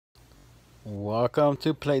Welcome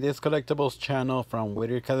to Playdays Collectibles channel from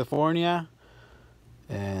Whittier, California.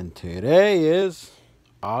 And today is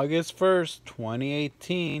August 1st,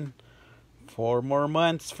 2018. 4 more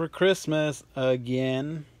months for Christmas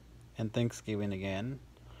again and Thanksgiving again.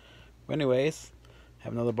 But anyways, I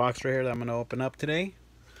have another box right here that I'm going to open up today.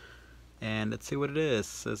 And let's see what it is. It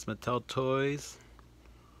says Mattel Toys,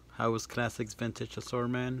 Hotwheels Classics Vintage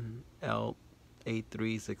Assortment,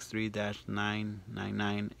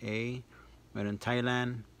 L8363-999A. Made in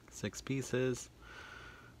Thailand, 6 pieces.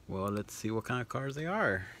 Well, let's see what kind of cars they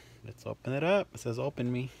are. Let's open it up. It says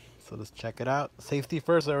open me. So let's check it out. Safety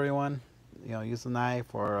first, everyone. Use a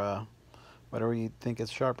knife or whatever you think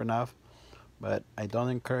is sharp enough. But I don't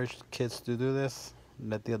encourage kids to do this.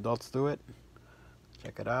 Let the adults do it.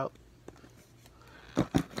 Check it out.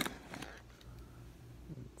 Let's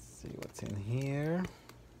see what's in here.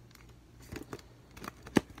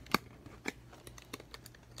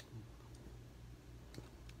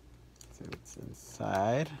 See what's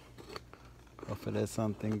inside. Hope it is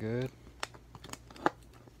something good.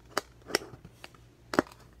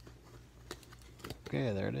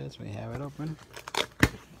 Okay, there it is. We have it open.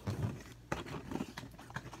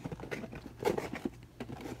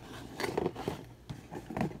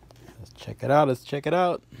 Let's check it out. Let's check it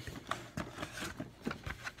out.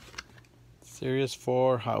 Series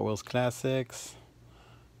 4 Hot Wheels Classics.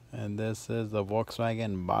 And this is the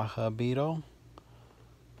Volkswagen Baja Beetle.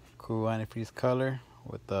 Cool antifreeze color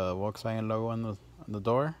with the Volkswagen logo on the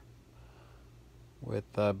door. With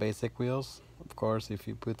basic wheels. Of course, if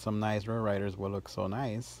you put some nice Road Riders, will look so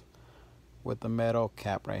nice. With the metal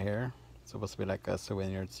cap right here. It's supposed to be like a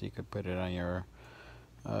souvenir, so you could put it on your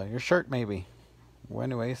shirt maybe. Well,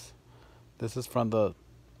 anyways, this is from the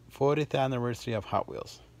 40th anniversary of Hot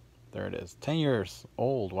Wheels. There it is. 10 years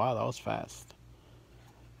old. Wow, that was fast.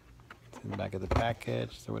 It's in the back of the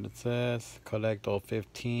package. See what it says. Collect all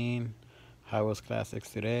 15 Hot Wheels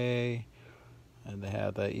Classics today. And they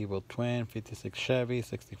have the Evil Twin, 56 Chevy,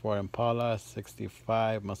 64 Impala,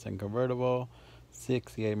 65 Mustang Convertible,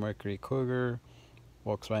 68 Mercury Cougar,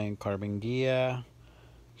 Volkswagen Carbon Ghia,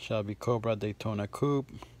 Shelby Cobra Daytona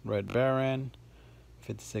Coupe, Red Baron,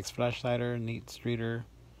 56 Flashlighter, Neat Streeter,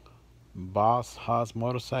 Boss Haas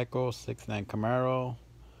Motorcycle, 69 Camaro,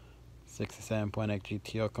 67 Pontiac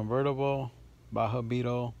GTO Convertible, Baja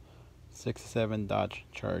Beetle, 67 Dodge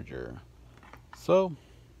Charger. So,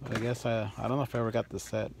 I guess I don't know if I ever got this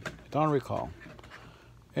set. I don't recall.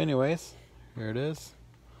 Anyways, here it is.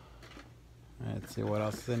 Let's see what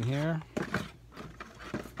else is in here.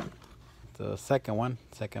 The second one,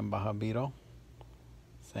 second Baja Beetle.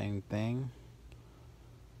 Same thing.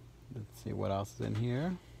 Let's see what else is in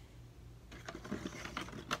here.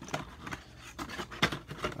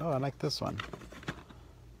 Oh, I like this one.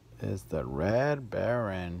 It's the Red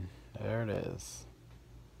Baron. There it is.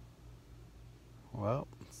 Well,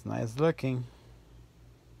 it's nice looking.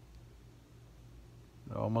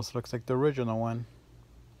 It almost looks like the original one.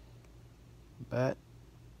 But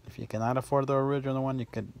if you cannot afford the original one, you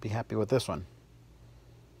could be happy with this one.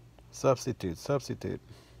 Substitute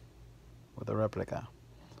with a replica.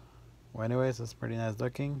 Well, anyways, it's pretty nice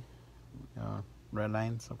looking. Red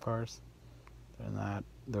lines, of course. They're not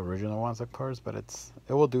the original ones, of course, but it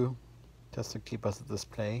will do just to keep us a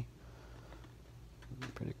display.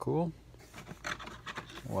 Pretty cool.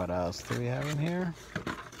 What else do we have in here?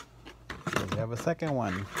 So we have a second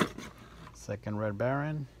one. Second Red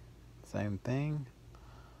Baron. Same thing.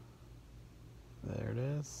 There it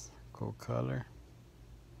is. Cool color.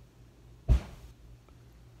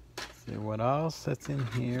 See what else that's in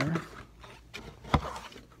here.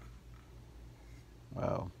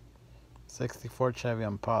 Wow. 64 Chevy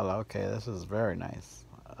Impala. Okay, this is very nice.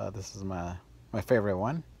 This is my favorite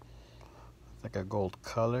one. It's like a gold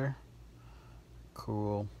color.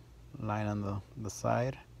 Cool line on the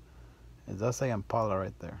side. It does say Impala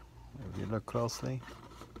right there. If you look closely,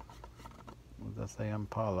 it does say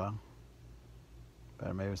Impala,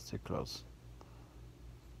 but maybe it's too close.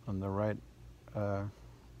 On the right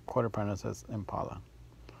quarter panel says Impala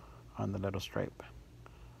on the little stripe.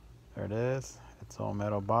 There it is. It's all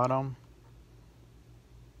metal bottom,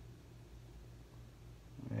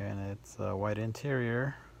 and it's a white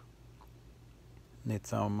interior. Need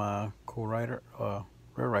some cool rear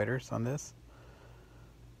riders on this.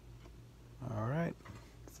 Alright,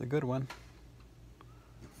 it's a good one.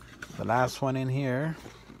 The last one in here.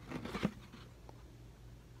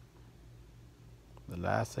 The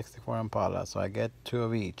last 64 Impala. So I get 2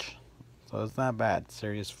 of each. So it's not bad.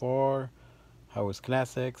 Series 4, Hot Wheels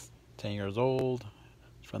Classics, 10 years old.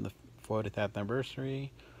 It's from the 40th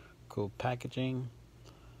anniversary. Cool packaging.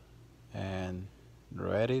 And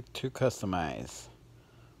ready to customize.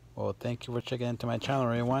 Well, thank you for checking into my channel,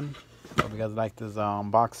 everyone. Hope you guys like this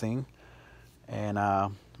unboxing.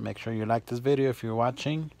 And make sure you like this video if you're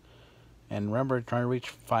watching. And remember, trying to reach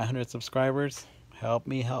 500 subscribers. Help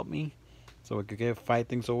me, so we could give 5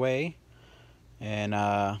 things away.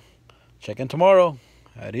 And check in tomorrow.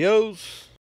 Adios.